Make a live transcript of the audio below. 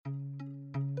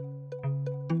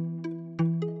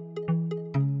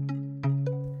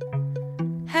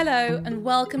Hello and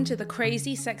welcome to the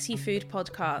Crazy Sexy Food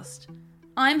Podcast.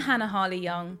 I'm Hannah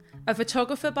Harley-Young, a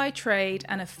photographer by trade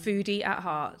and a foodie at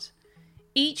heart.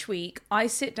 Each week, I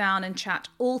sit down and chat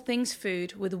all things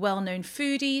food with well-known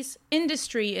foodies,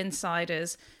 industry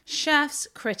insiders, chefs,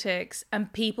 critics,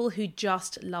 and people who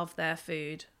just love their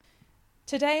food.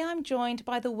 Today, I'm joined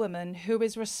by the woman who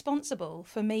is responsible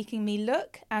for making me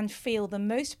look and feel the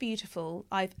most beautiful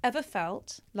I've ever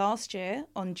felt last year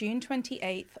on June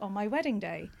 28th on my wedding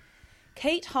day.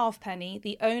 Kate Halfpenny,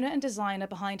 the owner and designer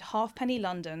behind Halfpenny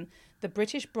London, the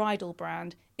British bridal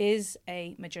brand, is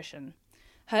a magician.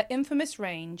 Her infamous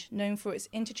range, known for its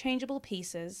interchangeable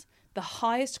pieces, the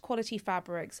highest quality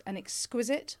fabrics, and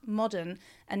exquisite, modern,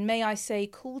 and may I say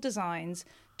cool designs,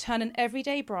 turn an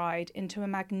everyday bride into a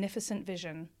magnificent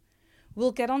vision.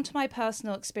 We'll get onto my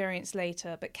personal experience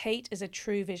later, but Kate is a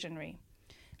true visionary.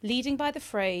 Leading by the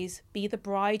phrase, "Be the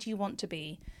bride you want to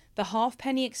be," the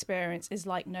Halfpenny experience is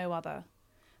like no other.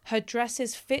 Her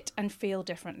dresses fit and feel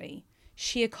differently.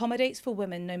 She accommodates for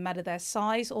women no matter their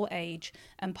size or age,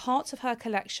 and parts of her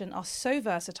collection are so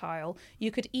versatile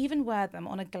you could even wear them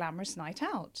on a glamorous night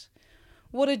out.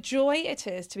 What a joy it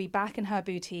is to be back in her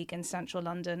boutique in central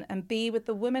London and be with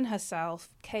the woman herself.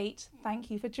 Kate,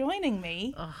 thank you for joining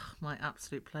me. Oh, my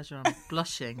absolute pleasure. I'm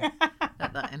blushing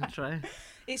at that intro.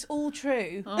 It's all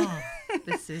true. Oh,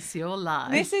 this is your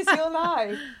life. This is your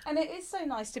life. And it is so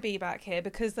nice to be back here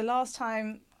because the last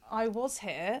time I was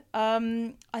here,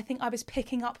 I think I was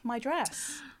picking up my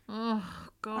dress. Oh,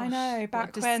 gosh. I know,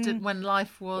 back when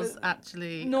life was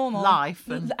actually normal. Life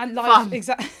and life, fun.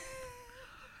 Exactly.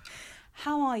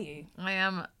 How are you?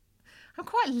 I'm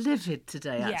quite livid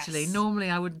today, actually. Yes. Normally,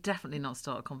 I would definitely not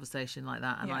start a conversation like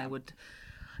that. And Yeah. I would,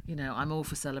 I'm all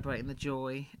for celebrating the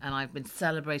joy. And I've been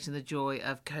celebrating the joy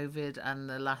of COVID and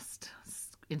the last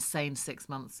insane 6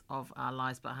 months of our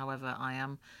lives. But however, I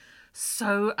am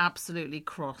so absolutely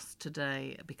cross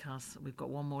today because we've got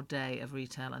one more day of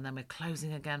retail and then we're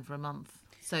closing again for a month.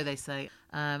 So they say.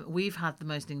 We've had the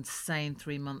most insane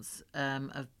 3 months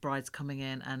of brides coming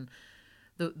in, and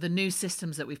the new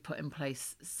systems that we've put in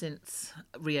place since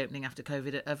reopening after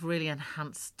COVID have really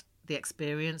enhanced the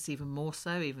experience even more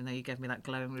so, even though you gave me that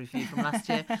glowing review from last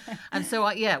year. And so,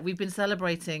 we've been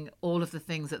celebrating all of the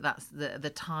things that's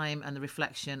the time and the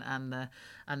reflection and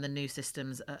the new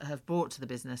systems have brought to the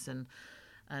business. And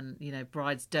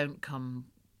brides don't come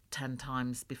 10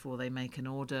 times before they make an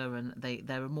order, and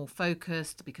they're more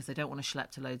focused because they don't want to schlep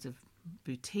to loads of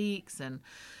boutiques. And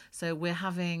so we're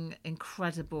having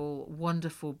incredible,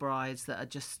 wonderful brides that are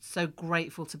just so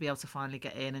grateful to be able to finally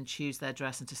get in and choose their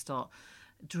dress and to start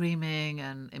dreaming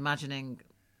and imagining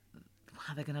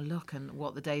how they're going to look and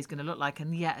what the day's going to look like.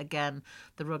 And yet again,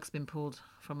 the rug's been pulled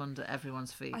from under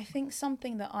everyone's feet. I think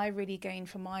something that I really gained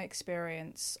from my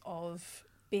experience of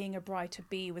being a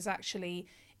bride-to-be was actually,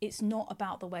 it's not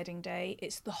about the wedding day,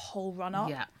 it's the whole run-up.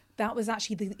 Yeah. That was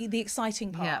actually the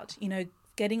exciting part,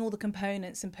 getting all the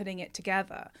components and putting it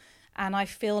together. And I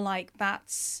feel like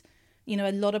that's,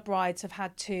 a lot of brides have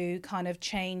had to kind of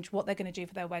change what they're going to do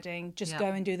for their wedding, just go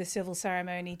and do the civil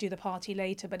ceremony, do the party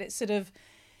later. But it's sort of,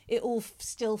 it all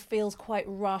still feels quite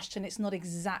rushed and it's not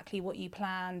exactly what you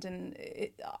planned. And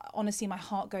honestly, my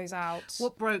heart goes out.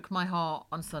 What broke my heart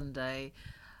on Sunday,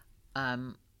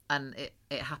 and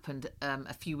it happened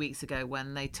a few weeks ago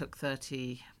when they took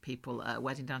 30 people at a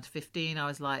wedding down to 15. I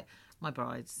was like, my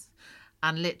brides.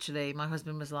 And literally, my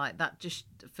husband was like, that just,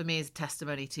 for me, is a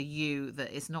testimony to you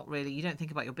that it's not really, you don't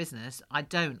think about your business. I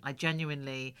don't. I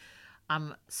genuinely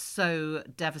am so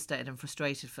devastated and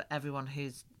frustrated for everyone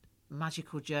whose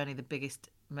magical journey, the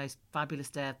biggest, most fabulous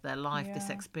day of their life,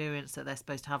 this experience that they're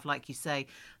supposed to have, like you say,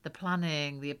 the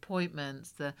planning, the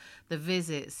appointments, the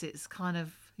visits. It's kind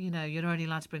of, you're only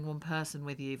allowed to bring one person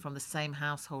with you from the same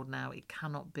household now. It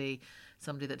cannot be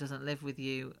somebody that doesn't live with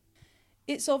you.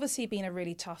 It's obviously been a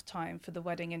really tough time for the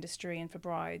wedding industry and for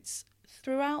brides.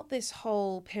 Throughout this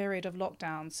whole period of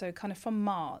lockdown, so kind of from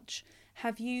March,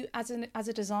 have you, as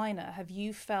a designer, have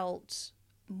you felt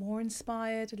more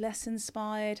inspired, less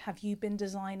inspired? Have you been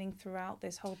designing throughout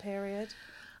this whole period?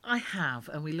 I have,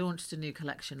 and we launched a new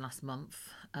collection last month.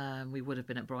 We would have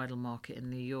been at Bridal Market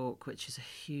in New York, which is a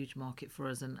huge market for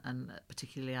us, and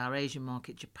particularly our Asian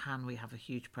market, Japan, we have a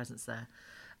huge presence there.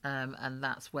 And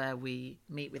that's where we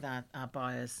meet with our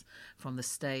buyers from the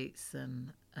States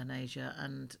and Asia.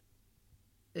 And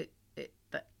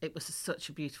it was such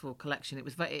a beautiful collection. It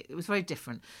was very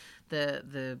different.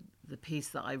 The piece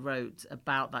that I wrote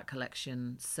about that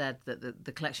collection said that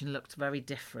the collection looked very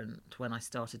different when I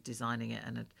started designing it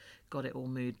and had got it all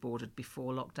mood boarded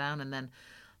before lockdown. And then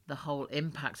the whole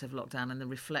impact of lockdown and the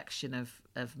reflection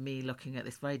of me looking at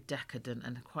this very decadent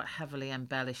and quite heavily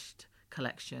embellished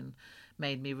collection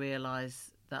made me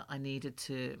realise that I needed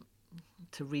to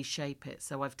reshape it.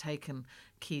 So I've taken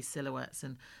key silhouettes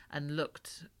and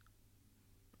looked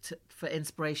for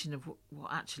inspiration of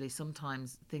what actually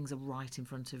sometimes things are right in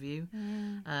front of you.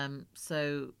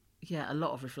 So yeah, a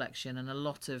lot of reflection and a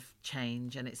lot of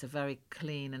change, and it's a very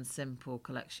clean and simple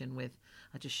collection with,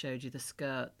 I just showed you the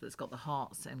skirt that's got the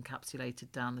hearts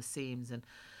encapsulated down the seams, and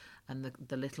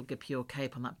the little guipure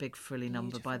cape on that big frilly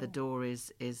number by the door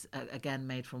is again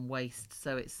made from waste.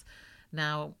 So it's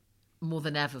now more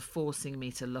than ever forcing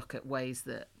me to look at ways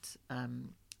that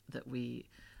that we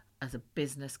as a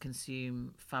business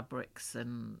consume fabrics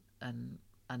and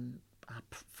our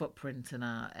footprint and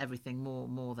our everything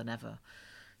more than ever.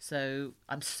 So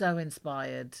I'm so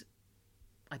inspired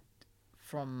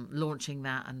from launching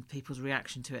that and people's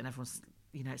reaction to it, and everyone's,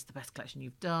 you know, it's the best collection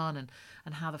you've done,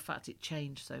 and how the fact it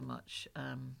changed so much.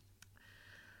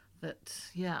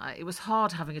 It was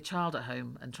hard having a child at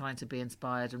home and trying to be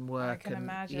inspired and work. I can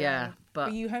imagine. Yeah, but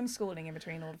were you homeschooling in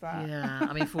between all of that? Yeah,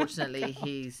 I mean, fortunately,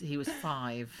 he was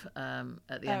 5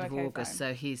 at the end of August,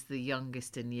 so he's the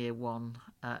youngest in year 1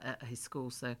 at his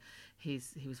school. So he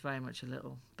was very much a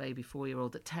little baby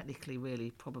 4-year-old that technically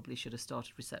really probably should have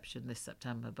started reception this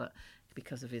September, but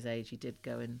because of his age, he did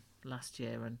go in last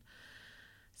year. And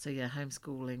so yeah,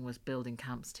 homeschooling was building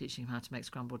camps, teaching him how to make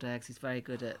scrambled eggs. He's very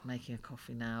good at making a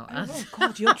coffee now. Oh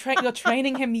God, you're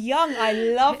training him young. I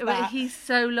love that. He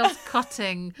so loves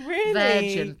cutting Really?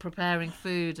 veg and preparing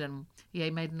food, and yeah,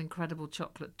 he made an incredible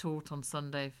chocolate torte on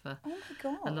Sunday for Oh my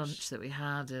gosh. a lunch that we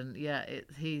had, and yeah,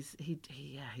 he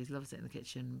loves it in the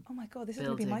kitchen. Oh my God, this is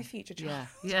going to be my future child.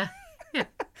 Yeah.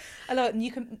 I love it.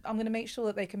 And I'm going to make sure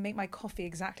that they can make my coffee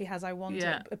exactly as I want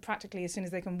it, practically as soon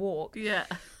as they can walk. Yeah.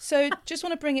 So just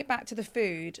want to bring it back to the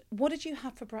food. What did you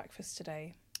have for breakfast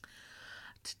today?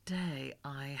 Today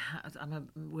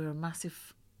we're a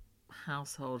massive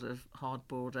household of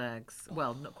hard-boiled eggs.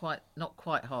 Well, not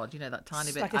quite hard. You know, that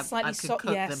tiny bit. Like a slightly I could cook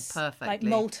them perfectly, like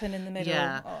molten in the middle.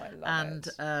 Yeah. Oh, I love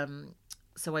it. And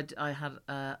so I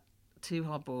had 2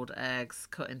 hard-boiled eggs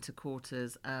cut into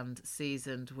quarters and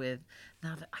seasoned with,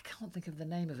 now that I can't think of the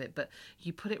name of it, but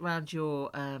you put it around your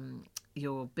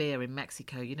beer in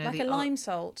Mexico. You know, like a lime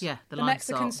salt. Yeah, the lime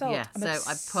Mexican salt. Yeah, I'm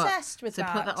obsessed with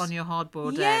that. Put that on your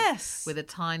hard-boiled eggs with a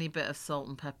tiny bit of salt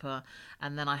and pepper,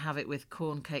 and then I have it with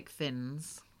corn cake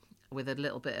thins with a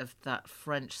little bit of that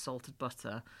French salted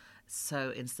butter.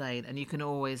 So insane. And you can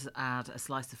always add a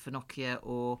slice of finocchia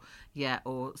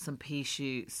or some pea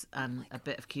shoots and a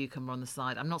bit of cucumber on the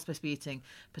side. I'm not supposed to be eating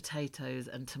potatoes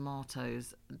and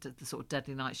tomatoes, the sort of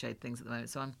deadly nightshade things at the moment,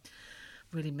 so I'm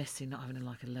really missing not having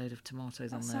a load of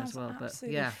tomatoes on there as well. But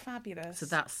yeah, fabulous. So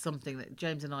that's something that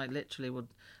James and I literally would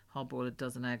hard-boil a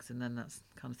dozen eggs, and then that's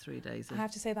kind of 3 days. I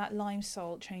have to say that lime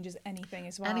salt changes anything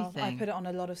as well. Anything. I put it on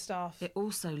a lot of stuff. It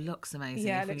also looks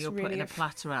amazing when you're really putting a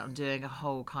platter out and doing a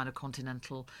whole kind of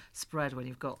continental spread when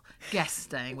you've got guests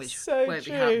staying, which so won't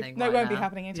true. be happening. No, right it won't now. be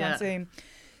happening anytime soon.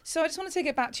 So I just want to take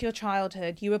it back to your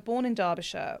childhood. You were born in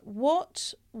Derbyshire.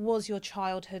 What was your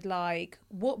childhood like?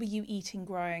 What were you eating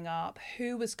growing up?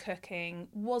 Who was cooking?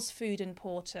 Was food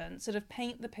important? Sort of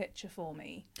paint the picture for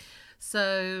me.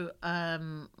 So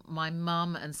my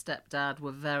mum and stepdad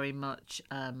were very much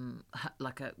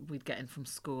we'd get in from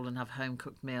school and have home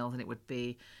cooked meals, and it would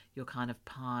be your kind of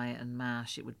pie and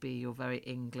mash. It would be your very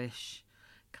English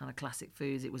kind of classic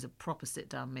foods. It was a proper sit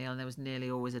down meal, and there was nearly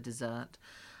always a dessert.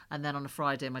 And then on a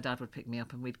Friday, my dad would pick me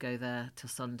up and we'd go there till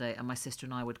Sunday, and my sister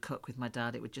and I would cook with my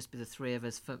dad. It would just be the 3 of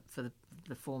us for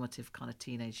the formative kind of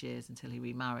teenage years until he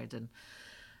remarried. And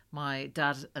my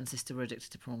dad and sister were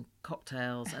addicted to prawn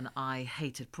cocktails, and I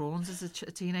hated prawns as a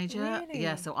teenager. Really?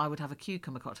 Yeah, so I would have a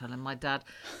cucumber cocktail, and my dad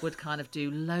would kind of do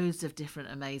loads of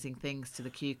different amazing things to the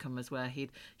cucumbers, where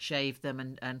he'd shave them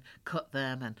and cut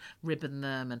them and ribbon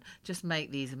them and just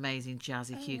make these amazing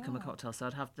jazzy cucumber cocktails. So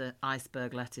I'd have the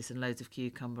iceberg lettuce and loads of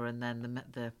cucumber, and then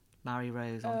the Mary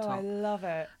Rose on top. I love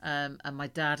it. And my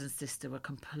dad and sister were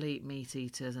complete meat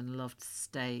eaters and loved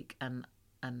steak and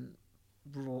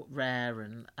rare,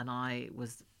 and I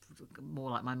was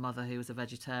more like my mother, who was a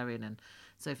vegetarian, and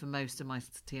so for most of my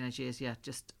teenage years,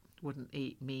 just wouldn't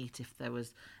eat meat if there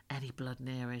was any blood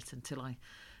near it, until I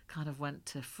kind of went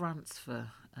to France for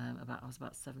I was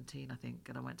about 17, I think,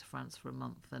 and I went to France for a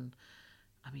month, and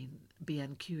I mean,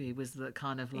 bien cuit was the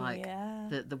kind of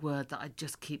the word that I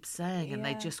just keep saying, and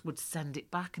they just would send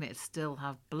it back and it'd still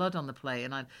have blood on the plate,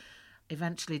 and I'd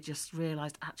eventually just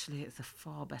realised actually it's a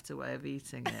far better way of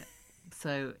eating it.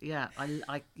 So yeah,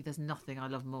 I there's nothing I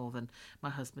love more than my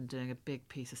husband doing a big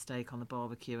piece of steak on the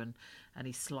barbecue, and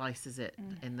he slices it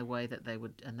in the way that they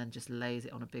would, and then just lays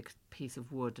it on a big piece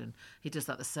of wood, and he does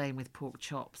that the same with pork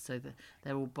chops, so that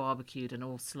they're all barbecued and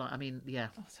all I mean, yeah.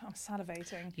 Oh, I'm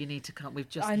salivating. You need to come. We've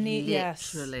just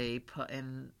literally put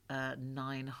in a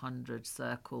 900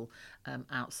 circle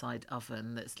outside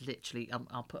oven. That's literally.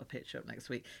 I'll put a picture up next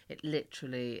week. It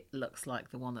literally looks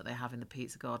like the one that they have in the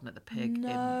pizza garden at the Pig.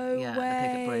 No way. The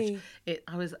Pig at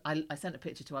Bridge. I sent a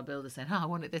picture to our builder saying, "Oh, I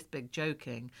want it this big,"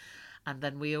 joking, and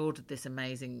then we ordered this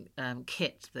amazing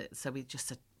kit. So we just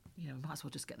said, we might as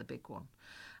well just get the big one,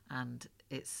 and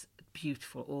it's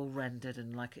beautiful, all rendered,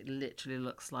 and like it literally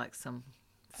looks like some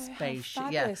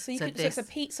spaceship. Yeah, so it's a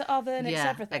pizza oven. It's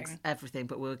everything. Everything.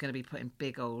 But we're going to be putting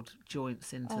big old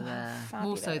joints into there,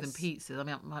 more so than pizzas. I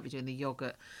mean, I might be doing the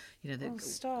yogurt. Yogurt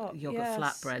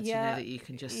flatbreads. That you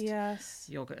can just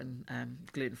yogurt and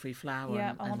gluten-free flour,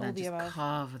 and then just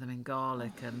cover them in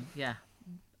garlic, and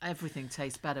everything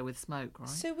tastes better with smoke, right?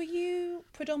 So were you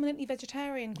predominantly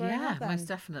vegetarian growing up then? Yeah, most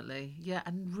definitely. Yeah,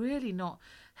 and really not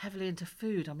heavily into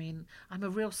food. I mean, I'm a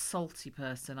real salty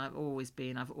person. I've always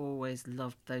been. I've always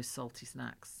loved those salty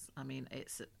snacks. I mean,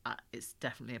 it's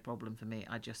definitely a problem for me.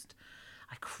 I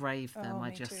crave them.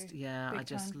 Me too. I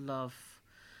just love.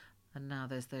 And now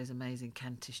there's those amazing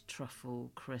Kentish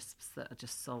truffle crisps that are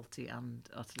just salty and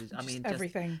utterly. Just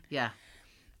everything. Yeah.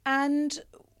 And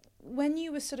when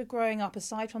you were sort of growing up,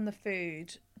 aside from the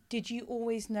food, did you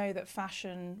always know that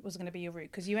fashion was going to be your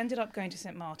route? Because you ended up going to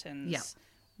St. Martin's. Yeah.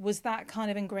 Was that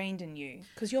kind of ingrained in you?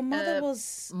 Because your mother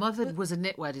was a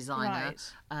knitwear designer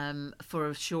for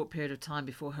a short period of time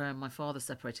before her and my father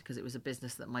separated, because it was a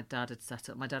business that my dad had set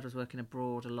up. My dad was working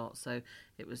abroad a lot, so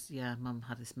it was, Mum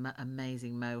had this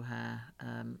amazing mohair,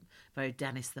 very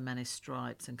Dennis the Menace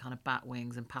stripes and kind of bat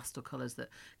wings and pastel colours that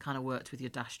kind of worked with your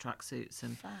dash tracksuits.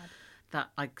 And fab. That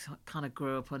I kind of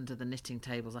grew up under the knitting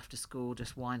tables after school,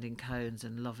 just winding cones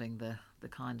and loving the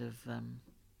kind of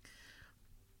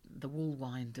the wool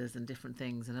winders and different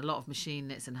things, and a lot of machine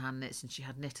knits and hand knits. And she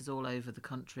had knitters all over the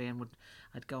country, and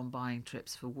I'd go on buying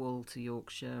trips for wool to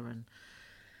Yorkshire, and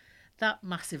that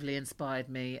massively inspired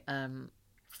me.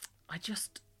 I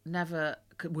just never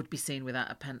would be seen without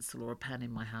a pencil or a pen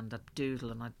in my hand. I'd doodle,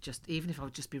 and even if I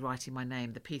would just be writing my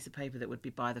name, the piece of paper that would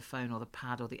be by the phone or the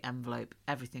pad or the envelope,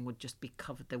 everything would just be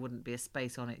covered. There wouldn't be a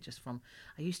space on it.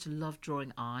 I used to love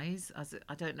drawing eyes.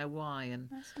 I don't know why. And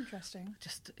that's interesting.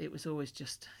 It was always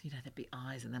just, there'd be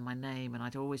eyes and then my name, and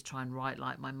I'd always try and write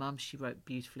like my mum. She wrote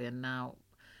beautifully, and now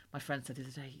my friend said the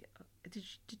other day,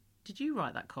 did you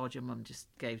write that card your mum just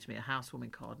gave to me, a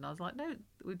housewarming card? And I was like, no,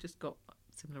 we just got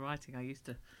similar writing. I used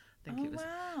to think it was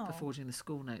for forging the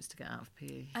school notes to get out of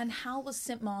PE. And how was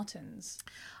St. Martin's?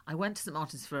 I went to St.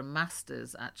 Martin's for a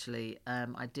master's, actually.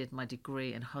 I did my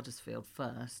degree in Huddersfield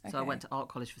first. Okay. So I went to art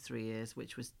college for 3 years,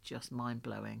 which was just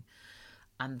mind-blowing.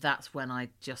 And that's when I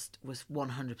just was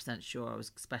 100% sure I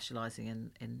was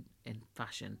specialising in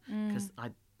fashion, because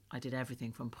I did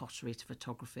everything from pottery to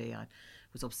photography. I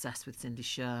was obsessed with Cindy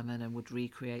Sherman and would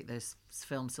recreate those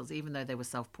film stills. Even though they were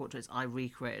self-portraits, I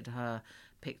recreated her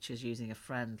pictures using a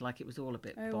friend. Like, it was all a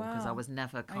bit bonkers. I was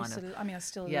never I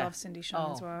still love Cindy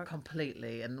Sherman's work.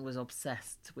 Completely, and was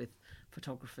obsessed with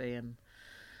photography. And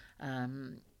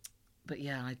but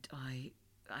yeah, I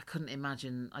couldn't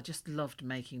imagine. I just loved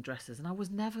making dresses, and I was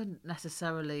never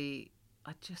necessarily.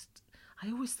 I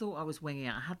always thought I was winging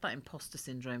it. I had that imposter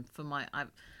syndrome for my.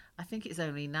 I think it's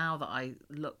only now that I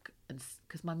look, and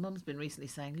because my mum's been recently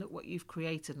saying, "Look what you've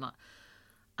created,"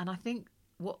 and I think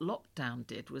what lockdown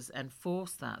did was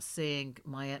enforce that. Seeing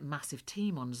my massive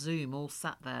team on Zoom all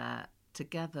sat there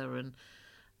together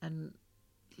and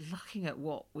looking at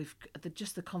what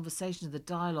just the conversation, the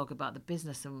dialogue about the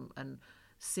business, and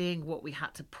seeing what we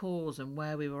had to pause and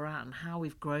where we were at and how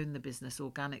we've grown the business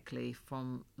organically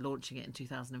from launching it in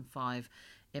 2005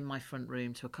 in my front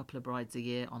room to a couple of brides a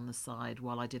year on the side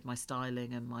while I did my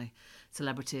styling and my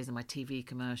celebrities and my TV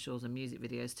commercials and music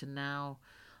videos, to now.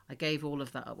 I gave all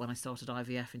of that up when I started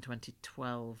IVF in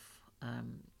 2012.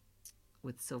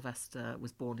 With Sylvester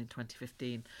was born in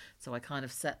 2015. So I kind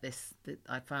of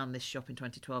I found this shop in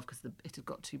 2012 because it had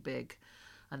got too big.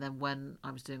 And then when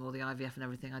I was doing all the IVF and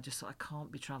everything, I just thought, I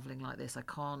can't be travelling like this.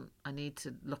 I need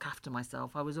to look after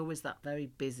myself. I was always that very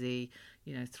busy,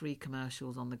 3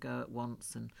 commercials on the go at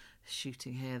once and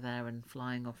shooting here, there and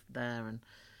flying off there. And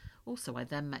also I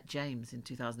then met James in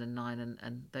 2009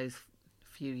 and those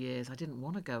few years, I didn't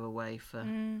want to go away for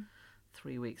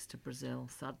 3 weeks to Brazil,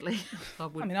 sadly.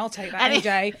 I'll take that any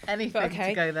day. Anything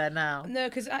to go there now. No,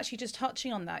 because actually just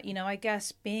touching on that, I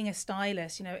guess being a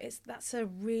stylist, that's a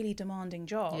really demanding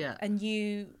job. Yeah. And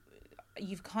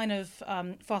you've kind of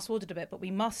fast forwarded a bit, but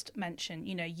we must mention,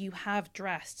 you know, you have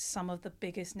dressed some of the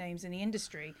biggest names in the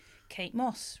industry: Kate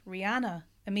Moss, Rihanna,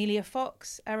 Amelia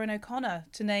Fox, Erin O'Connor,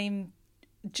 to name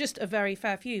just a very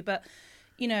fair few. But,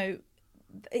 you know,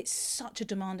 it's such a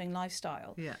demanding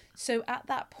lifestyle. Yeah. So at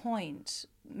that point,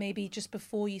 maybe just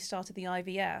before you started the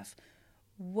IVF,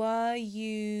 what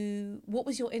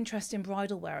was your interest in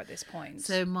bridal wear at this point?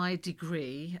 So my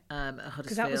degree at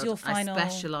Huddersfield, that was your final... I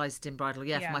specialised in bridal, for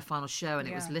Yeah. my final show, and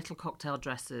it was Yeah. little cocktail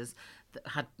dresses that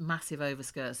had massive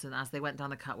overskirts, and as they went down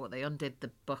the catwalk, they undid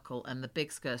the buckle and the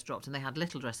big skirts dropped, and they had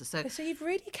little dresses. So you've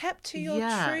really kept to your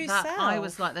true that, self. I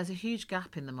was like, there's a huge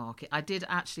gap in the market. I did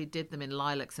them in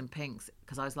lilacs and pinks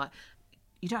because I was like,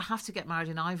 you don't have to get married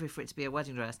in ivory for it to be a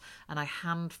wedding dress. And I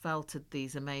hand felted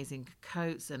these amazing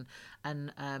coats and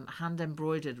hand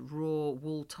embroidered raw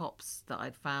wool tops that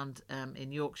I'd found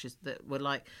in Yorkshire that were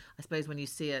like, I suppose when you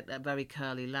see a very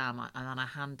curly lamb, and then I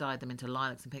hand dyed them into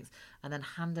lilacs and pinks, and then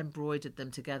hand embroidered them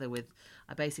together with,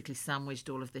 I basically sandwiched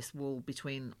all of this wool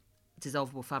between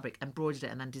dissolvable fabric, embroidered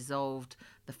it, and then dissolved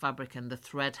the fabric, and the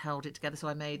thread held it together. So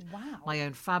I made my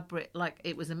own fabric. Like,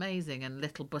 it was amazing. And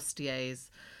little bustiers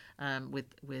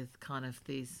with kind of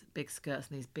these big skirts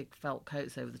and these big felt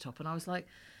coats over the top. And I was like,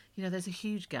 you know, there's a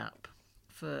huge gap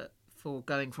for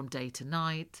going from day to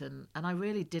night, and I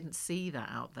really didn't see that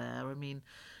out there. I mean,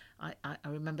 I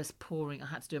remember I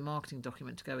had to do a marketing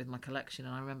document to go with my collection,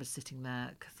 and I remember sitting there,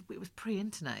 because it was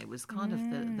pre-internet, it was kind of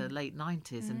the late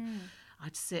 90s, and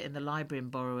I'd sit in the library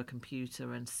and borrow a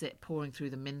computer and sit pouring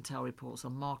through the Mintel reports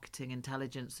on marketing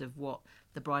intelligence of what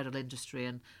the bridal industry,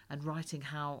 and writing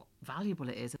how valuable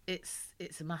it is.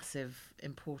 It's a massive,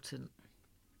 important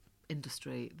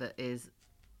industry that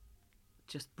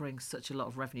just brings such a lot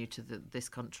of revenue to this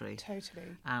country.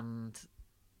 Totally. And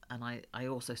I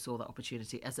also saw that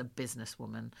opportunity as a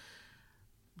businesswoman,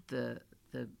 the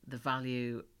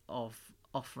value of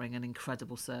offering an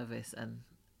incredible service and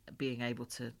being able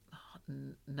to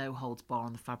no holds bar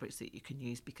on the fabrics that you can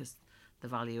use, because the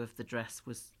value of the dress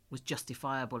was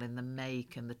justifiable in the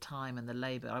make and the time and the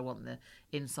labour. I want the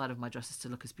inside of my dresses to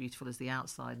look as beautiful as the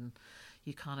outside, and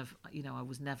you kind of, you know, I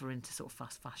was never into sort of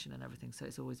fast fashion and everything, so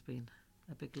it's always been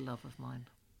a big love of mine.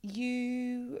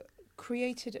 You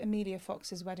created Amelia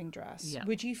Fox's wedding dress. Yeah.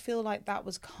 Would you feel like that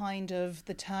was kind of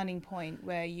the turning point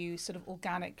where you sort of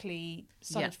organically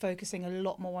started focusing a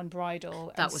lot more on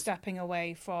bridal and stepping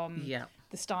away from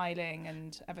the styling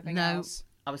and everything else?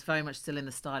 I was very much still in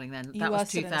the styling then. That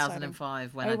was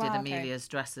 2005 when I did Amelia's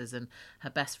dresses, and her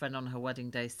best friend on her wedding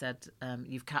day said,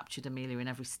 you've captured Amelia in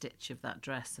every stitch of that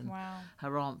dress. And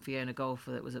her aunt Fiona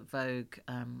Golfer, that was at Vogue,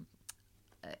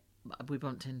 we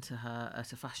bumped into her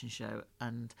at a fashion show,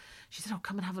 and she said,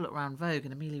 come and have a look around Vogue.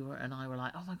 And Amelia and I were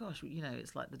like, oh my gosh, you know,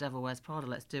 it's like The Devil Wears Prada,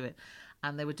 let's do it.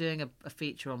 And they were doing a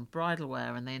feature on bridal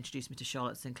wear, and they introduced me to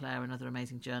Charlotte Sinclair, another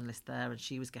amazing journalist there, and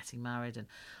she was getting married, and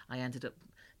I ended up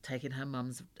taking her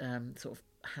mum's sort of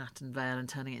hat and veil and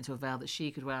turning it into a veil that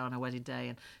she could wear on her wedding day.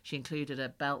 And she included a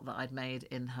belt that I'd made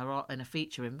in a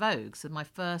feature in Vogue. So my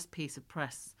first piece of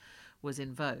press was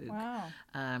in Vogue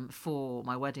for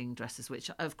my wedding dresses, which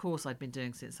of course I'd been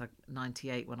doing since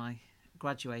 98 when I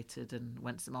graduated and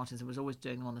went to St Martin's, and was always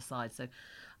doing them on the side. So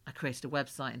I created a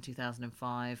website in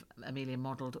 2005. Amelia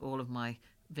modelled all of my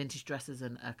vintage dresses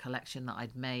and a collection that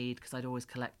I'd made, because I'd always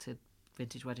collected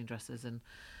vintage wedding dresses, and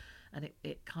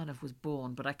it kind of was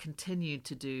born. But I continued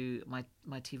to do my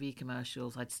TV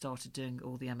commercials. I'd started doing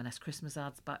all the M&S Christmas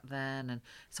ads back then, and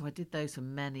so I did those for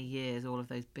many years, all of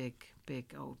those big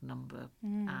old number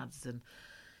ads. And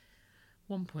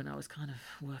one point I was kind of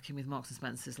working with Marks and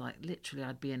Spencer's, like literally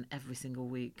I'd be in every single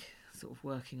week sort of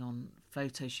working on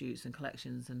photo shoots and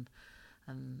collections, and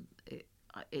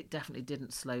it definitely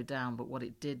didn't slow down. But what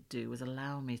it did do was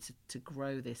allow me to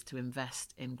grow this, to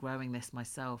invest in growing this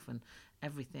myself, and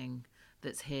everything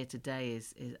that's here today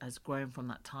has grown from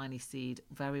that tiny seed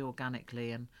very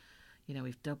organically. And you know,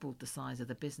 we've doubled the size of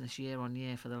the business year on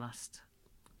year for the last,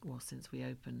 since we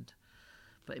opened,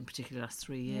 but in particular last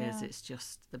 3 years. It's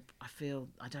just I feel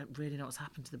I don't really know what's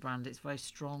happened to the brand. It's very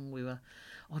strong. We were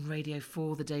on Radio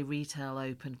 4 the day retail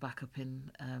opened back up in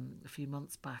a few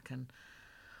months back, and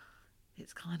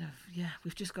it's kind of,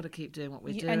 we've just got to keep doing what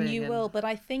we're doing. And you will, but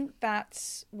I think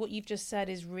that's what you've just said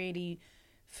is really,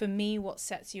 for me, what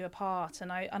sets you apart.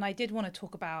 And I did want to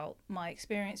talk about my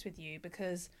experience with you,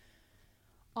 because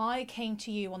I came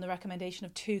to you on the recommendation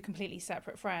of two completely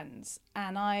separate friends,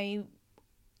 and I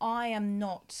am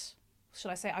not,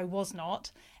 should I say, I was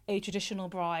not a traditional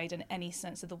bride in any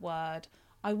sense of the word.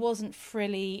 I wasn't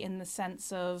frilly in the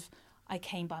sense of I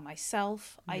came by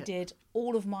myself. I did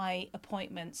all of my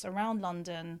appointments around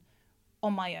London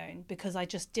on my own, because I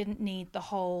just didn't need the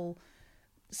whole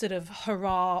sort of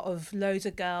hurrah of loads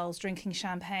of girls drinking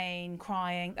champagne,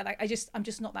 crying. Like I'm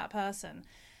just not that person.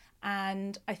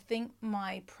 And I think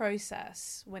my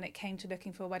process when it came to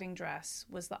looking for a wedding dress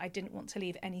was that I didn't want to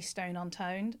leave any stone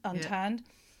unturned. Yeah.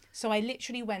 So I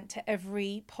literally went to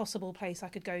every possible place I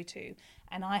could go to,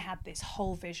 and I had this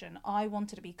whole vision. I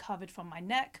wanted to be covered from my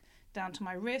neck down to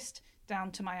my wrist,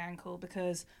 down to my ankle,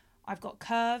 because I've got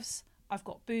curves, I've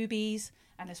got boobies,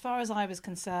 and as far as I was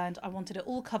concerned, I wanted it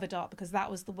all covered up because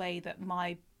that was the way that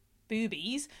my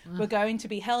boobies were going to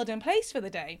be held in place for the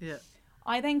day. Yeah.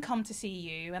 I then come to see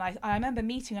you, and I remember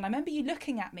meeting, and I remember you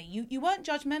looking at me. You weren't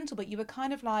judgmental, but you were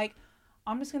kind of like,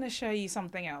 I'm just going to show you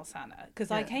something else, Hannah. Because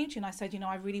I came to you and I said,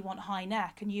 I really want high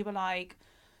neck. And you were like,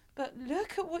 but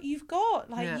look at what you've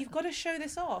got. Like, you've got to show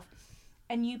this off.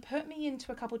 And you put me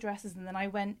into a couple dresses, and then I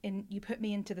went in, you put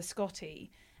me into the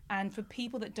Scotty. And for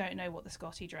people that don't know what the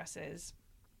Scotty dress is,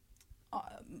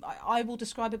 I will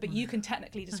describe it, but you can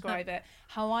technically describe it.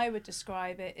 How I would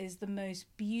describe it is the most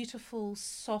beautiful,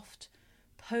 soft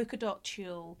polka dot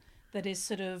tulle that is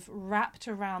sort of wrapped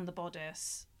around the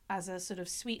bodice as a sort of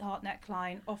sweetheart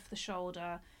neckline off the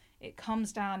shoulder. It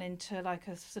comes down into like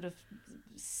a sort of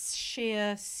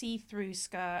sheer see-through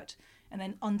skirt, and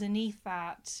then underneath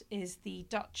that is the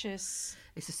Duchess.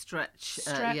 It's a stretch.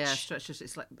 Stretch.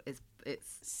 It's like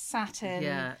it's satin.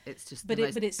 Yeah, it's just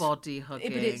it's body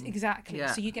hugging. But it's exactly.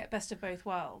 Yeah. So you get best of both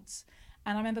worlds.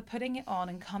 And I remember putting it on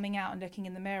and coming out and looking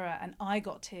in the mirror, and I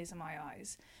got tears in my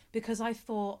eyes because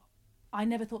I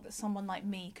never thought that someone like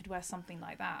me could wear something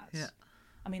like that. Yeah.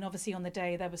 I mean, obviously on the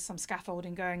day there was some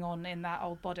scaffolding going on in that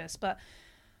old bodice, but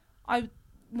I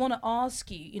want to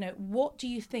ask you, what do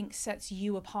you think sets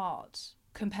you apart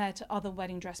compared to other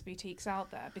wedding dress boutiques out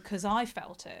there? Because I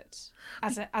felt it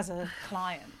as a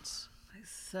client.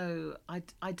 So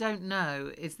I don't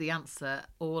know is the answer.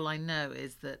 All I know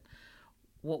is that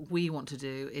what we want to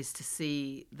do is to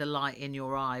see the light in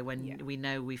your eye when we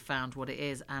know we found what it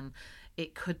is. And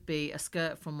it could be a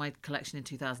skirt from my collection in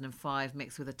 2005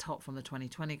 mixed with a top from the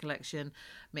 2020 collection,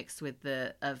 mixed with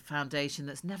a foundation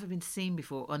that's never been seen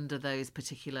before under those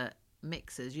particular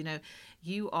mixes.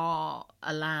 You are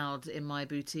allowed in my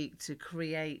boutique to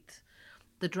create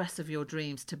the dress of your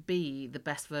dreams, to be the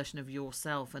best version of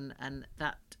yourself. And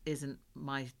that isn't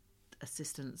my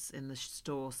assistants in the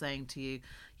store saying to you,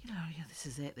 this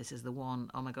is it, this is the one.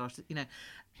 Oh my gosh,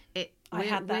 I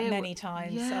had that many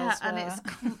times. Yeah,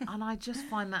 and I just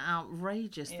find that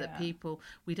outrageous that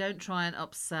we don't try and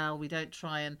upsell, we don't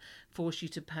try and force you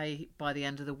to pay by the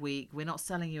end of the week. We're not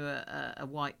selling you a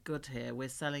white good here. We're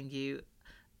selling you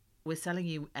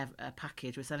a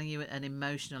package. We're selling you an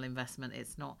emotional investment.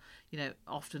 It's not,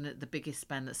 often the biggest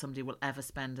spend that somebody will ever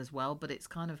spend as well, but it's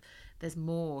kind of, there's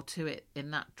more to it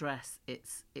in that dress.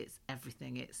 It's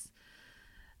everything.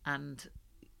 And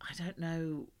I don't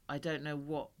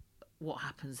know what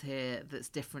happens here that's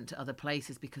different to other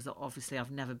places, because obviously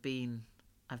I've never been.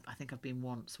 I think I've been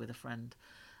once with a friend,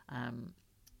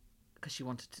 because she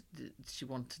wanted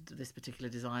this particular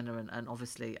designer, and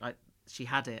obviously she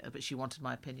had it, but she wanted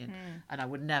my opinion, and I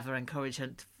would never encourage her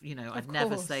to, I'd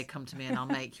never say, come to me and I'll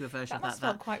make you a version of that. That must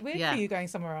felt quite weird for you going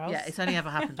somewhere else. Yeah, it's only ever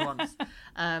happened once.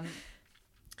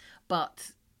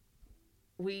 But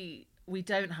we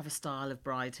don't have a style of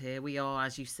bride here. We are,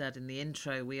 as you said in the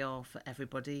intro, we are for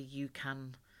everybody. You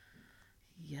can,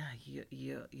 you're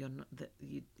not that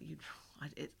you.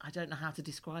 I don't know how to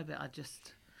describe it.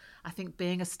 I think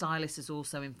being a stylist has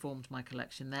also informed my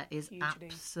collection. There is hugely.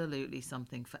 Absolutely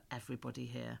something for everybody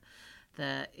here.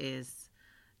 There is,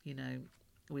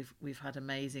 we've had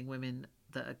amazing women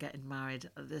that are getting married.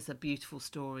 There's a beautiful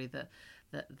story that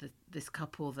this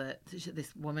couple,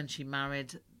 this woman, she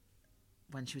married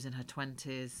when she was in her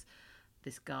 20s.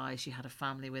 This guy, she had a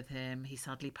family with him. He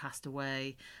sadly passed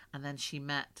away, and then she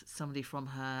met somebody from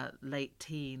her late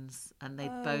teens, and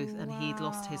and he'd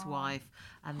lost his wife,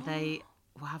 and they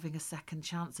were having a second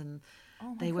chance, and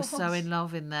they were so in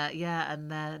love and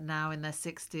they're now in their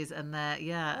 60s, and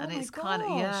and it's kind of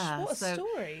what a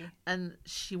story. And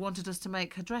she wanted us to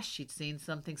make her dress. She'd seen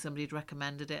something, somebody had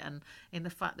recommended it, and in the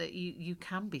fact that you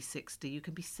can be 60, you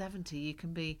can be 70, you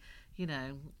can be,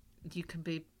 you can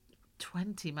be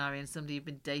 20 marrying somebody you've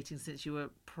been dating since you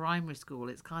were primary school.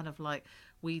 It's kind of like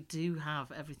we do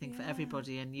have everything for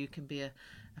everybody, and you can be a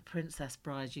princess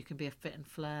bride, you can be a fit and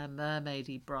flare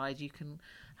mermaidy bride, you can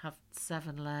have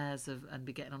 7 layers and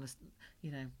be getting on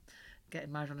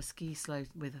getting married on a ski slope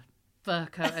with fur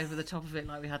coat over the top of it,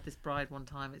 like we had this bride one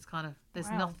time. It's kind of, there's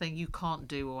Wow. nothing you can't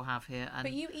do or have here. And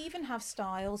But you even have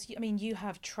styles. I mean, you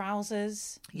have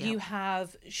trousers, Yeah. you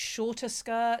have shorter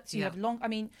skirts, you Yeah. have long. I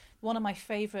mean, one of my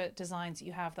favourite designs that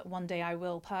you have that one day I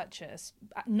will purchase,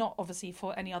 not obviously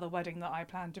for any other wedding that I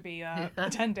plan to be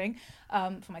attending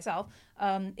for myself,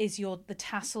 is the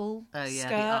tassel oh yeah, skirt.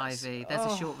 the ivy.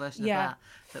 There's a short version yeah. of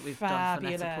that we've done for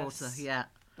Netta Fabulous. Porter. Yeah,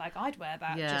 Like, I'd wear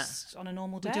that Yeah. just on a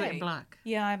normal day. we'll do it in black.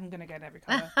 Yeah, I'm going to get every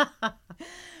colour.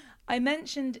 I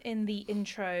mentioned in the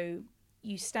intro,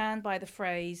 you stand by the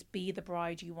phrase, be the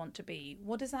bride you want to be.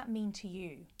 What does that mean to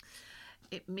you?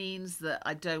 It means that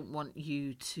I don't want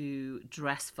you to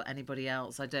dress for anybody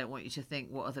else. I don't want you to think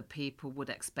what other people would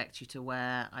expect you to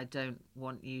wear. I don't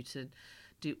want you to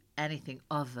do anything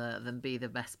other than be the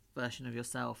best version of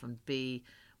yourself and be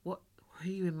who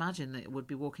you imagine that would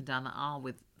be walking down the aisle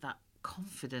with that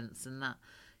confidence and that,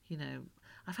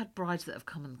 I've had brides that have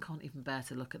come and can't even bear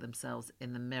to look at themselves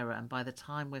in the mirror, and by the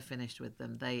time we're finished with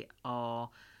them, they are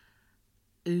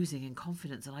oozing in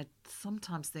confidence. And I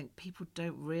sometimes think people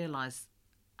don't realise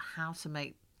how to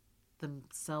make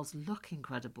themselves look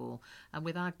incredible. And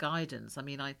with our guidance, I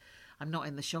mean, I'm not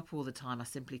in the shop all the time. I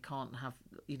simply can't have,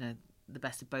 the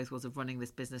best of both worlds of running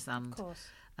this business and Of course.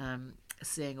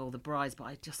 seeing all the brides.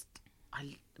 But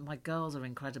my girls are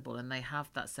incredible, and they have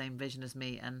that same vision as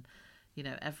me. And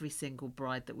every single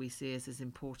bride that we see is as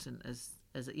important as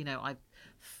I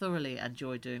thoroughly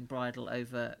enjoy doing bridal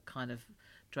over kind of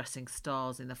dressing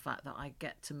stars, in the fact that I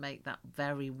get to make that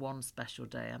very one special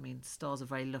day. I mean, stars are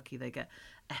very lucky. They get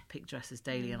epic dresses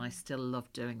daily, and I still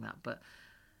love doing that. But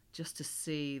just to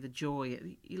see the joy,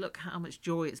 you look how much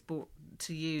joy it's brought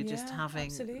to you, just Yeah, having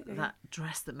absolutely. that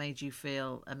dress that made you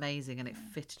feel amazing and it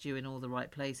fitted you in all the right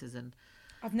places. And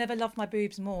I've never loved my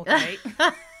boobs more, Kate.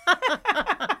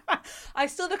 I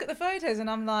still look at the photos and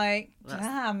I'm like,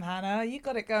 damn, Hannah, you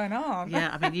got it going on. yeah,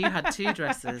 I mean, you had 2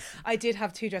 dresses. I did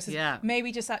have 2 dresses. Yeah.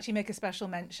 Maybe just actually make a special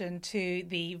mention to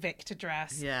the Victor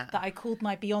dress Yeah. that I called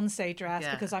my Beyonce dress,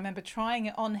 Yeah. because I remember trying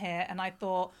it on here and I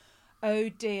thought, oh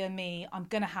dear me, I'm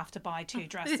going to have to buy 2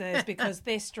 dresses because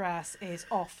this dress is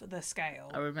off the scale.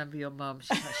 I remember your mum,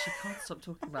 she's like, she can't stop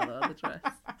talking about that other dress.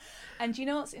 And you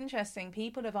know what's interesting?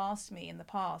 People have asked me in the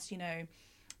past,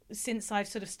 since I've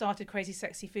sort of started Crazy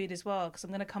Sexy Food as well, because I'm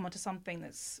going to come onto something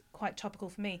that's quite topical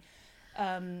for me,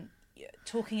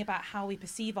 talking about how we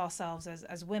perceive ourselves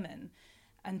as women.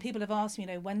 And people have asked me,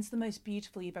 when's the most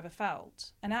beautiful you've ever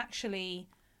felt? And actually,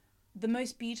 the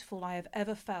most beautiful I have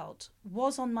ever felt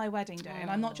was on my wedding day. And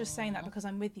I'm not just saying that because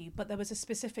I'm with you, but there was a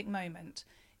specific moment.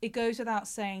 It goes without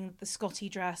saying the Scotty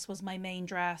dress was my main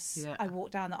dress. Yeah. I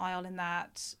walked down the aisle in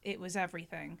that. It was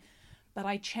everything. But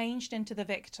I changed into the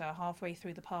Victor halfway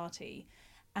through the party.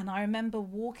 And I remember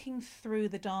walking through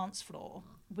the dance floor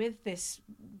with this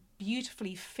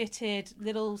beautifully fitted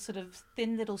little sort of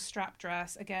thin little strap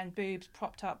dress. Again, boobs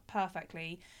propped up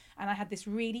perfectly. And I had this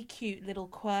really cute little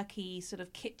quirky sort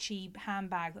of kitschy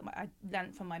handbag that I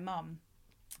lent from my mum.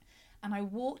 And I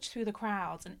walked through the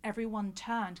crowds and everyone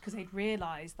turned because they'd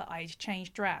realised that I'd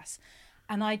changed dress.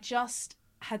 And I just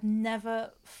had never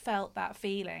felt that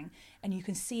feeling, and you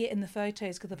can see it in the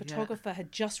photos because the photographer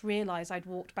had just realised I'd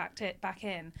walked back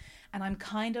in, and I'm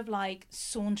kind of like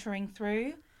sauntering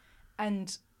through,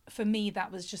 and for me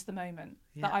that was just the moment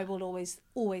that I will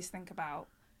always think about,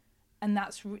 and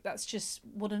that's just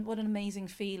what an amazing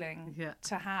feeling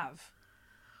to have.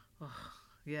 Oh,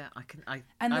 yeah, I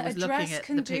And was a looking dress at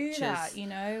can the do pictures. that,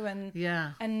 and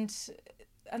Yeah.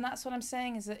 And that's what I'm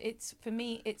saying, is that it's, for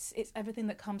me, it's everything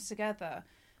that comes together.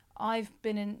 I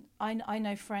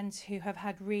know friends who have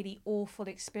had really awful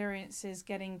experiences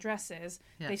getting dresses.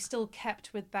 Yeah. They've still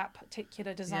kept with that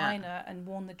particular designer and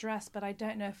worn the dress, but I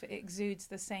don't know if it exudes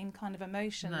the same kind of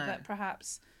emotion that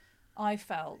perhaps I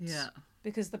felt. Yeah.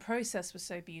 Because the process was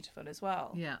so beautiful as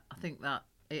well. Yeah, I think that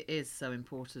it is so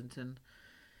important, and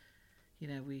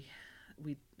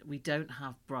we don't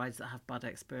have brides that have bad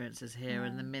experiences here.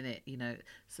 And the minute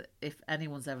so if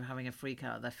anyone's ever having a freak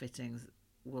out at their fittings,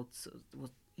 we'll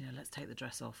let's take the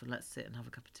dress off and let's sit and have a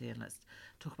cup of tea and let's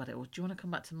talk about it. Or do you want to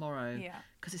come back tomorrow? Yeah.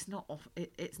 Because it's not off.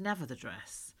 It's never the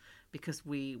dress, because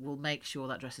we will make sure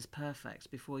that dress is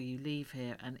perfect before you leave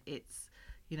here. And it's,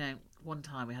 one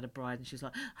time we had a bride and she was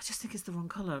like, I just think it's the wrong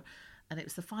colour. And it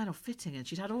was the final fitting and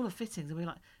she'd had all the fittings and we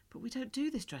were like, but we don't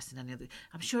do this dress in any other.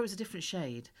 I'm sure it was a different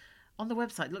shade. On the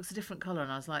website it looks a different colour.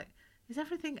 And I was like, is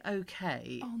everything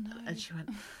okay? Oh, no. And she went,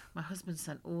 my husband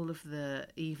sent all of the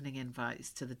evening invites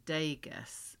to the day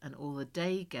guests and all the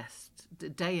day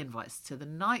invites to the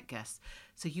night guests.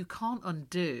 So you can't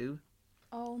undo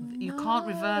Oh, You can't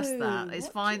reverse that. no. It's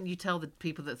What fine. You tell the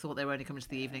people that thought they were only coming to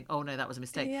the evening, oh no, that was a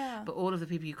mistake. Yeah. But all of the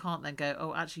people, you can't then go,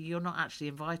 oh, actually, you're not actually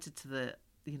invited to the,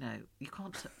 you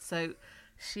can't. So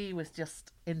she was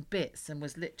just in bits and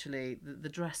was literally, the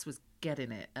dress was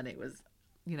getting it. And it was,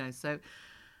 so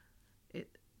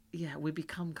we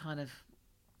become kind of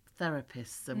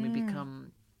therapists, and we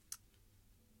become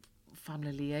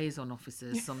family liaison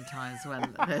officers sometimes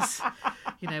when there's,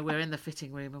 we're in the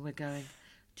fitting room and we're going,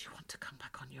 do you want to come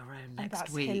back on your own next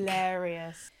week? That's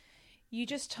hilarious. You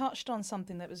just touched on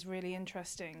something that was really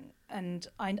interesting, and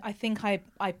I think I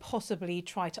possibly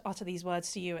tried to utter these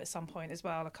words to you at some point as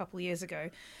well a couple of years ago.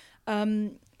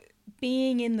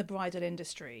 Being in the bridal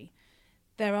industry,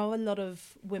 there are a lot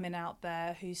of women out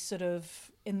there who sort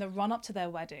of, in the run-up to their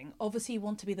wedding, obviously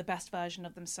want to be the best version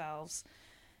of themselves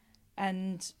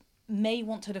and may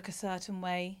want to look a certain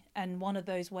way, and one of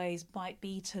those ways might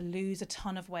be to lose a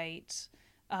ton of weight.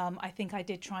 I think I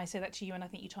did try and say that to you, and I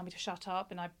think you told me to shut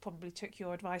up, and I probably took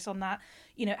your advice on that.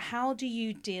 How do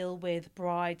you deal with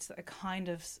brides that are kind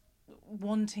of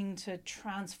wanting to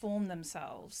transform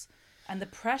themselves and the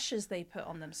pressures they put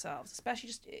on themselves, especially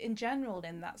just in general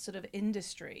in that sort of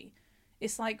industry?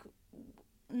 It's like,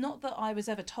 not that I was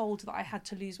ever told that I had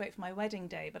to lose weight for my wedding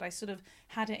day, but I sort of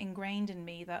had it ingrained in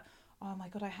me that, oh my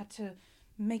God, I had to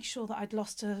make sure that I'd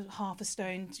lost half a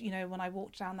stone, when I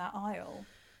walked down that aisle.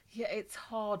 Yeah, it's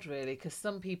hard really, because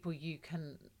some people you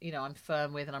can, I'm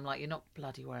firm with, and I'm like, you're not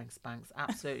bloody wearing Spanx.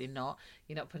 Absolutely not.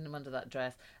 You're not putting them under that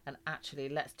dress. And actually,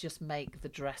 let's just make the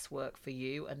dress work for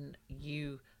you, and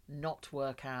you not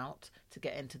work out to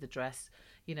get into the dress.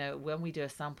 When we do a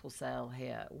sample sale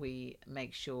here, we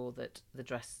make sure that the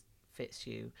dress fits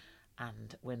you,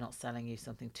 and we're not selling you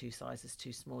something 2 sizes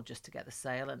too small just to get the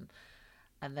sale.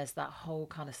 And there's that whole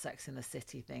kind of Sex in the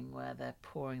City thing where they're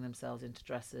pouring themselves into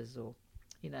dresses, or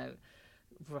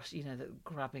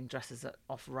grabbing dresses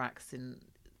off racks.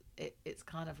 It's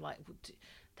kind of like,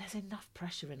 there's enough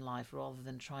pressure in life rather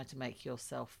than trying to make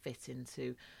yourself fit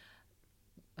into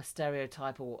a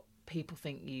stereotype or people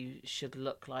think you should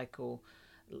look like, or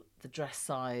the dress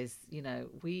size.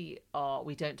 We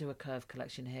don't do a curve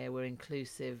collection here. We're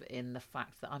inclusive in the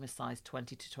fact that I'm a size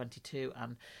 20 to 22,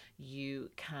 and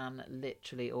you can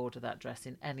literally order that dress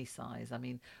in any size. I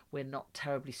mean, we're not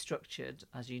terribly structured,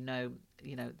 as the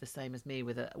same as me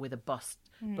with a bust,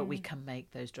 but we can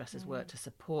make those dresses work to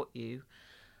support you.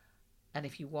 And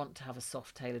if you want to have a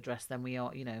soft tailor dress, then we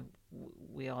are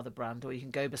the brand. Or you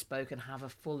can go bespoke and have a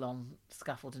full-on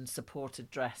scaffold and supported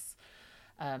dress.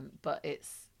 But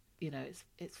it's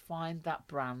find that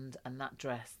brand and that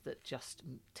dress that just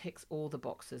ticks all the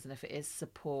boxes. And if it is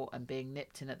support and being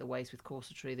nipped in at the waist with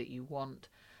corsetry that you want,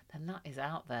 then that is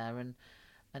out there, and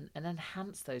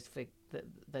enhance those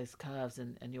curves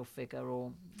and your figure.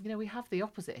 Or we have the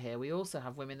opposite here. We also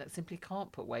have women that simply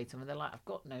can't put weight on, and they're like, I've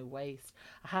got no waist,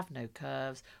 I have no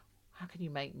curves. How can you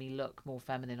make me look more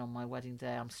feminine on my wedding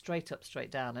day? I'm straight up, straight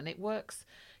down. And it works.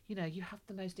 You have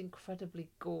the most incredibly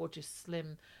gorgeous,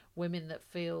 slim women that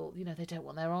feel, they don't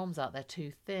want their arms out, they're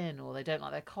too thin, or they don't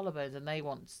like their collarbones, and they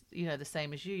want, the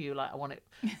same as you. You're like, I want it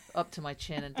up to my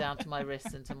chin and down to my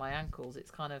wrists and to my ankles.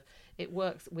 It's kind of, it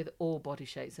works with all body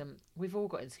shapes, and we've all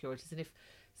got insecurities. And if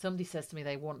somebody says to me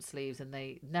they want sleeves and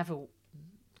they never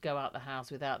go out the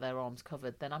house without their arms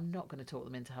covered, then I'm not going to talk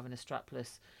them into having a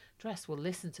strapless dress. We'll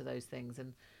listen to those things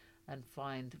and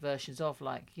find versions of,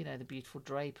 like, the beautiful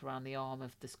drape around the arm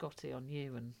of the Scotty on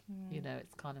you, and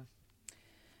it's kind of.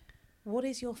 What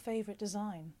is your favourite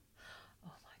design?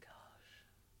 Oh my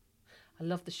gosh, I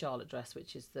love the Charlotte dress,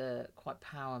 which is the quite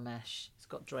power mesh. It's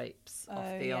got drapes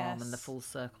off the arm and the full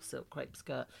circle silk crepe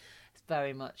skirt. It's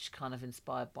very much kind of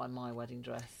inspired by my wedding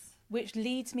dress. Which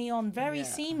leads me on very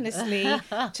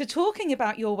seamlessly to talking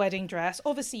about your wedding dress.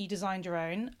 Obviously, you designed your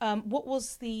own. What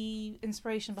was the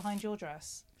inspiration behind your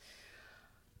dress?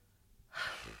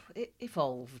 It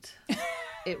evolved.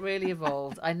 It really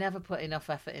evolved. I never put enough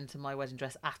effort into my wedding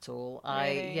dress at all.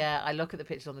 Really? I look at the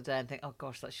pictures on the day and think, oh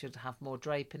gosh, that should have more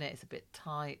drape in it. It's a bit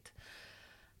tight.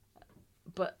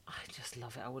 But I just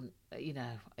love it. I wouldn't,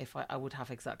 if I would have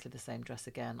exactly the same dress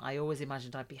again. I always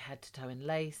imagined I'd be head to toe in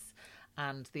lace,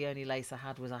 and the only lace I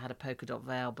had a polka dot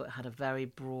veil, but had a very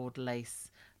broad lace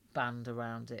band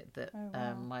around it that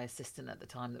my assistant at the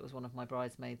time, that was one of my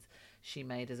bridesmaids, she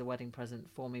made as a wedding present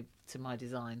for me to my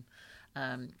design.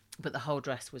 But the whole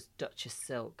dress was Duchess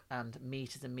silk and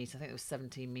meters and meters. I think it was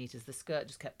 17 meters. The skirt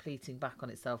just kept pleating back on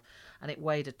itself, and it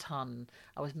weighed a ton.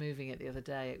 I was moving it the other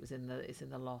day. It's in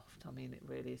the loft. I mean, it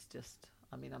really is just.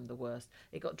 I mean, I'm the worst.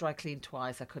 It got dry cleaned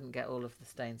twice. I couldn't get all of the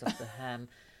stains off the hem.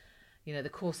 You know, the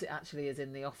corset actually is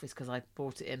in the office because I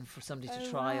brought it in for somebody to Oh,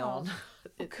 try wow. on.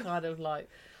 It's kind of like,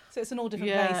 So it's in all different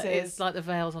yeah, places. it's like the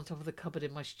veils on top of the cupboard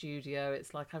in my studio.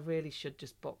 It's like I really should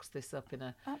just box this up in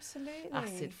a Absolutely.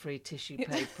 acid-free tissue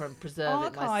paper and preserve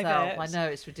it Archive myself. it. I know,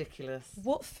 it's ridiculous.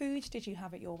 What food did you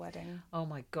have at your wedding? Oh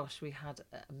my gosh, we had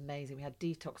amazing. We had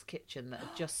Detox Kitchen that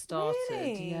had just started.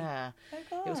 Really? Yeah. Oh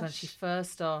gosh. It was when she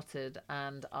first started,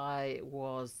 and I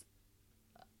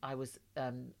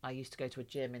used to go to a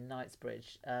gym in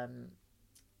Knightsbridge, and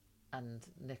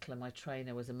Nicola, my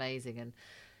trainer, was amazing, and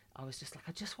I was just like,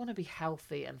 I just want to be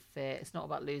healthy and fit. It's not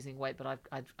about losing weight, but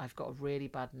I've got a really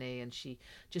bad knee, and she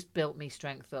just built me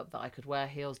strength up that I could wear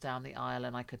heels down the aisle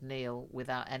and I could kneel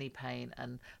without any pain,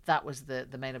 and that was the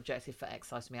main objective for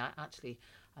exercise for me. I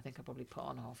think I probably put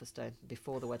on half a stone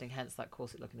before the wedding, hence that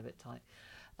corset looking a bit tight.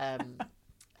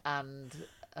 And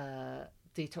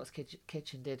Detox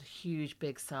Kitchen did huge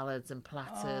big salads and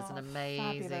platters and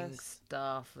amazing fabulous.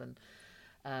 stuff, and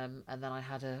then I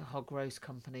had a hog roast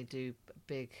company do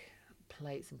big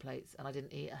plates and plates, and I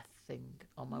didn't eat a thing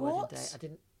on my wedding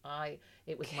day.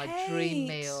 It was my dream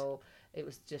Kate. meal. It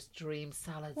was just dream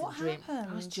salads What and dream.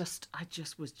 happened?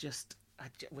 I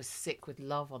was sick with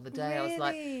love on the day. I was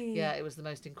like, Really? yeah, it was the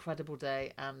most incredible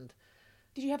day. And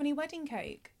Did you have any wedding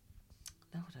cake?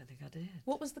 no, I don't think I did.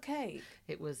 What was the cake?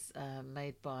 It was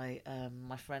made by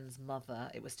my friend's mother.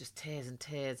 It was just tears and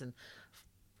tears and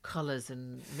colours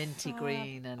and minty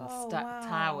green and wow.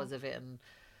 towers of it, and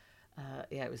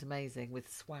yeah, it was amazing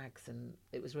with swags, and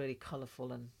it was really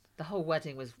colourful, and the whole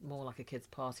wedding was more like a kid's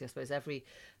party, I suppose. Every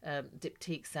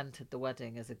diptyque centred the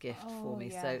wedding as a gift for me.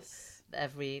 Yes. So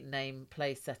every name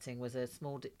place setting was a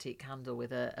small diptyque candle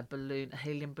with a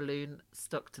helium balloon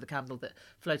stuck to the candle that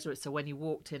floated through it. So when you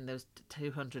walked in, there was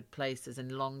 200 places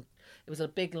and it was a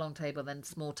big long table, then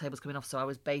small tables coming off. So I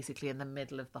was basically in the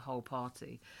middle of the whole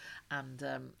party, and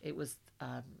it was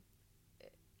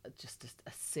just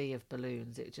a sea of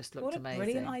balloons. It just looked amazing. What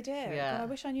a brilliant idea. Yeah. God, I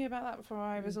wish I knew about that before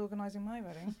I was organising my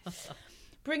wedding.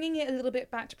 Bringing it a little bit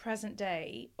back to present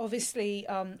day, obviously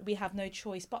we have no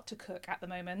choice but to cook at the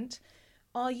moment.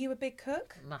 Are you a big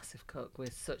cook? Massive cook.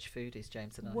 We're such foodies,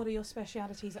 James and I. What are your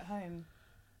specialities at home?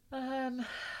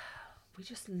 We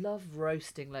just love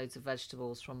roasting loads of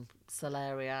vegetables, from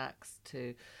celeriacs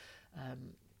to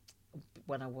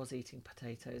when I was eating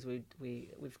potatoes. We've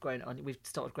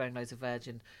started growing loads of veg,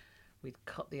 and we'd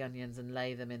cut the onions and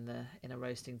lay them in a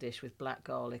roasting dish with black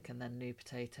garlic and then new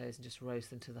potatoes, and just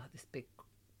roast them to this big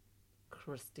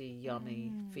crusty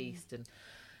yummy feast. And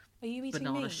Are you eating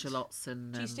banana meat? shallots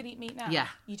and Do you still eat meat now? yeah,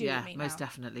 You do yeah, eat meat most now?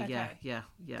 definitely. Okay. Yeah.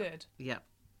 Good. Yeah.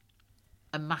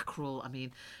 A mackerel. I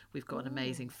mean, we've got an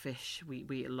amazing fish. We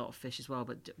eat a lot of fish as well,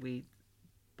 but we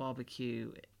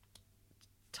barbecue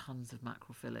tons of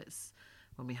mackerel fillets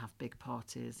when we have big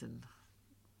parties, and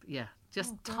yeah,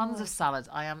 just tons of salads.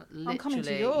 I'm coming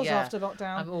to yours after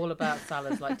lockdown. I'm all about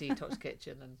salads, like Detox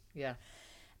Kitchen, and yeah.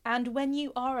 And when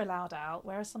you are allowed out,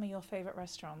 where are some of your favourite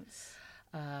restaurants?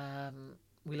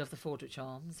 We love the Fordwich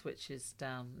Arms, which is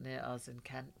down near us in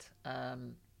Kent.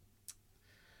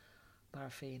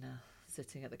 Barafina,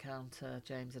 sitting at the counter,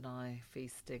 James and I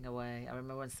feasting away. I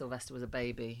remember when Sylvester was a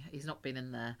baby. He's not been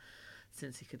in there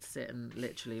since he could sit, and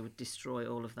literally would destroy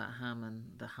all of that ham and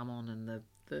the hamon and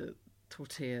the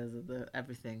tortillas and the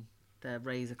everything, their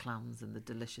razor clams and the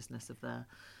deliciousness of their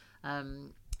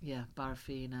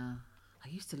Barafina. I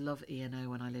used to love E&O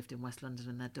when I lived in West London,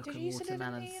 and their duck and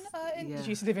watermelons. Did you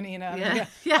used to live in E&O? Yeah,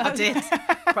 I did.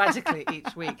 Practically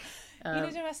each week. You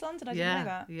lived in West London? I didn't know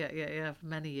that. Yeah, for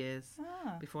many years.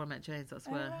 Ah. Before I met James, that's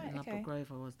where right, in Ladbroke okay.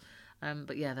 Grove I was.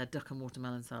 But yeah, their duck and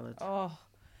watermelon salad. Oh,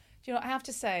 do you know what I have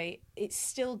to say? It's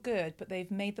still good, but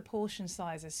they've made the portion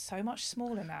sizes so much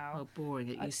smaller now. Oh, boring.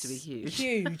 It used to be huge.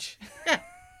 Huge.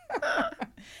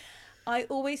 I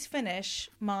always finish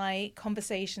my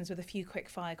conversations with a few quick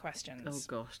fire questions. Oh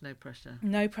gosh, no pressure.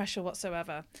 No pressure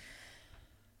whatsoever.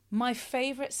 My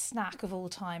favourite snack of all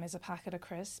time is a packet of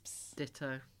crisps.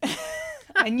 Ditto.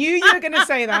 I knew you were going to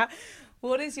say that.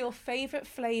 What is your favourite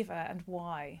flavour and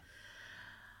why?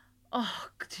 Oh,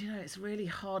 do you know, it's really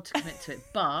hard to commit to it,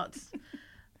 but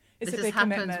It's this a has big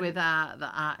happened commitment. with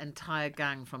our entire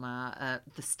gang from our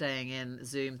the staying in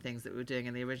Zoom things that we were doing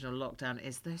in the original lockdown,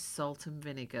 is those salt and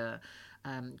vinegar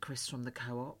crisps from the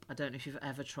Co-op. I don't know if you've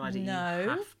ever tried it. No. You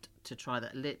have to try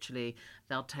that. Literally,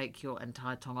 they'll take your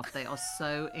entire tongue off. They are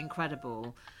so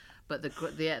incredible. But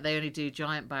they only do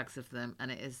giant bags of them,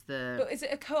 and it is But is it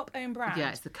a Co-op own brand? Yeah,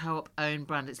 it's the Co-op own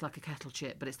brand. It's like a kettle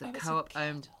chip, but it's the Oh, it's a Co-op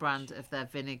own kettle brand of their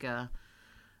vinegar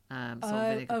Salt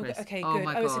and vinegar crisp. Okay, oh good.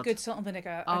 my Oh, it's a God. good salt and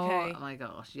vinegar. Okay. Oh my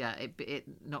gosh, yeah, it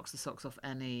knocks the socks off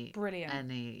any. Brilliant.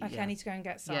 Okay, yeah. I need to go and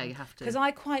get some. Yeah, you have to. Because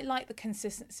I quite like the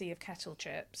consistency of kettle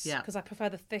chips. Yeah. Because I prefer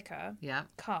the thicker Yeah.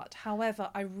 cut. However,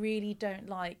 I really don't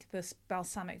like this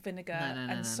balsamic vinegar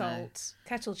and salt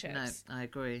kettle chips. No, I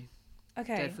agree.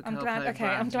 Okay, Go for I'm glad. Coco Okay,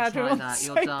 I'm brand glad and we're try on that. the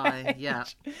You'll same die. page. Yeah.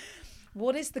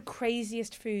 What is the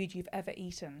craziest food you've ever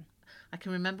eaten? I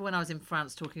can remember when I was in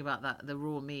France talking about the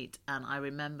raw meat, and I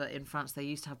remember in France they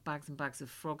used to have bags and bags of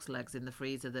frog's legs in the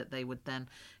freezer that they would then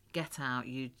get out,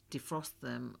 you defrost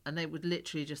them, and they would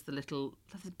literally just there's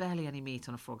barely any meat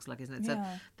on a frog's leg, isn't it? So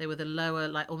they were the lower,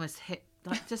 like almost hip,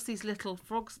 like just these little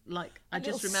frogs, like I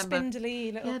just remember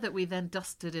spindly little... that we then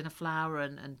dusted in a flour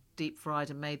and deep fried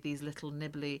and made these little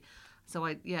nibbly. So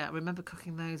I remember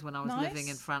cooking those when I was living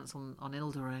in France on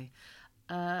Ile de Ré.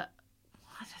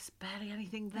 There's barely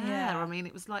anything there. Yeah. I mean,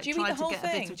 it was like trying to get a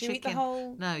bit of Do you chicken. eat the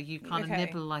whole... No, you kind of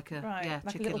nibble like a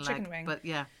like a little leg. chicken wing. But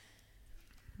yeah.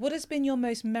 What has been your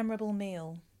most memorable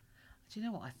meal? Do you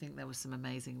know what? I think there were some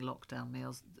amazing lockdown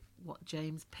meals. What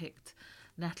James picked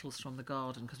nettles from the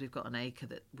garden, because we've got an acre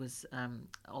that was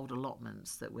old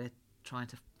allotments that we're trying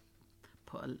to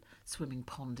put a swimming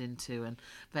pond into, and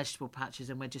vegetable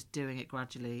patches, and we're just doing it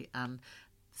gradually. And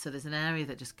so there's an area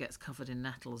that just gets covered in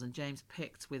nettles, and James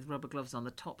picked with rubber gloves on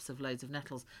the tops of loads of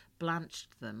nettles, blanched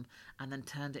them, and then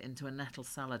turned it into a nettle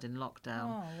salad in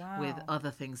lockdown with other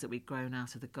things that we'd grown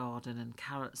out of the garden, and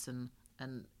carrots, and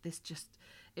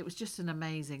it was just an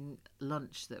amazing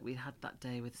lunch that we had that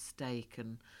day with steak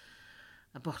and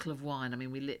a bottle of wine. I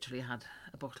mean, we literally had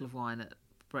a bottle of wine at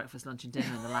breakfast, lunch and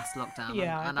dinner in the last lockdown.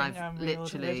 And I've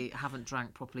literally haven't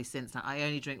drank properly since. Now I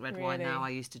only drink red wine now. I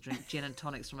used to drink gin and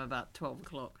tonics from about 12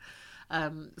 o'clock.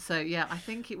 So yeah, I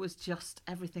think it was just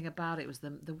everything about it. It was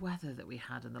the weather that we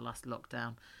had in the last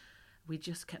lockdown. We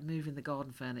just kept moving the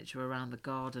garden furniture around the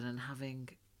garden and having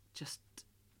just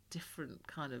different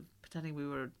kind of pretending we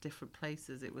were at different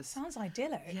places. It was sounds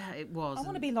idyllic. Yeah, it was. I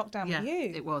want to be locked down with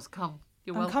you. It was. Come.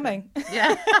 You're I'm welcome. coming.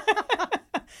 Yeah.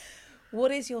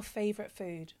 What is your favourite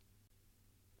food?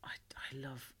 I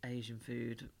love Asian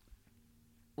food.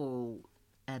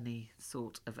 Any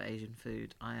sort of Asian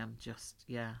food. I am just,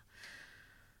 yeah,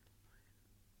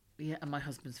 and my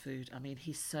husband's food. I mean,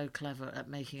 he's so clever at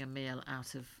making a meal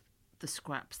out of the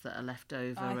scraps that are left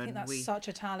over. I think that's such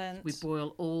a talent. We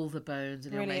boil all the bones,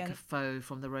 and he'll make a faux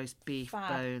from the roast beef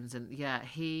bones. And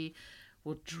he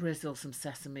will drizzle some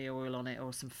sesame oil on it,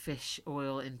 or some fish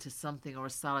oil into something, or a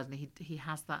salad. And he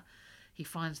has that. He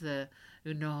finds the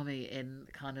umami in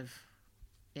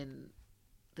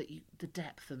the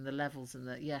depth and the levels, and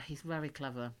he's very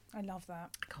clever. I love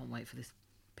that. I can't wait for this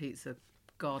pizza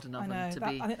garden oven I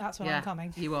think that's when I'm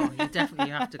coming. You are. You definitely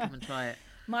have to come and try it.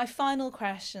 My final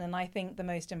question, and I think the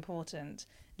most important: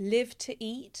 live to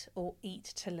eat or eat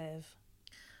to live?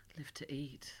 Live to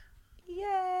eat.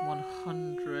 Yay!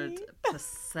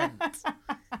 100%.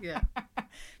 Yeah.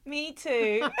 Me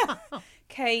too.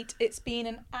 Kate, it's been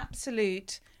an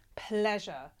absolute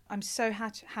pleasure. I'm so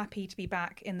happy to be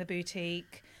back in the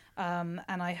boutique, and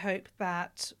I hope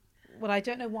that, well, I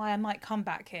don't know why I might come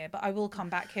back here, but I will come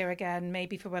back here again,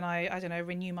 maybe for when I don't know,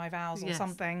 renew my vows or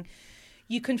something.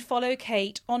 You can follow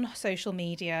Kate on social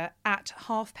media at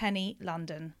Halfpenny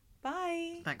London.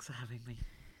 Bye. Thanks for having me.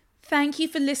 Thank you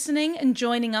for listening and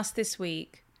joining us this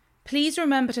week. Please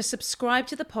remember to subscribe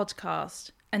to the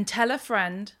podcast and tell a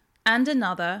friend and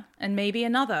another and maybe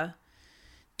another.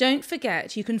 Don't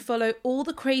forget you can follow all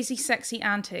the crazy sexy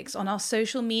antics on our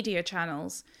social media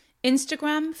channels,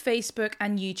 Instagram, Facebook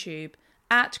and YouTube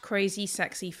at Crazy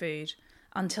Sexy Food.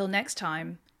 Until next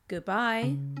time,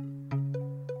 goodbye.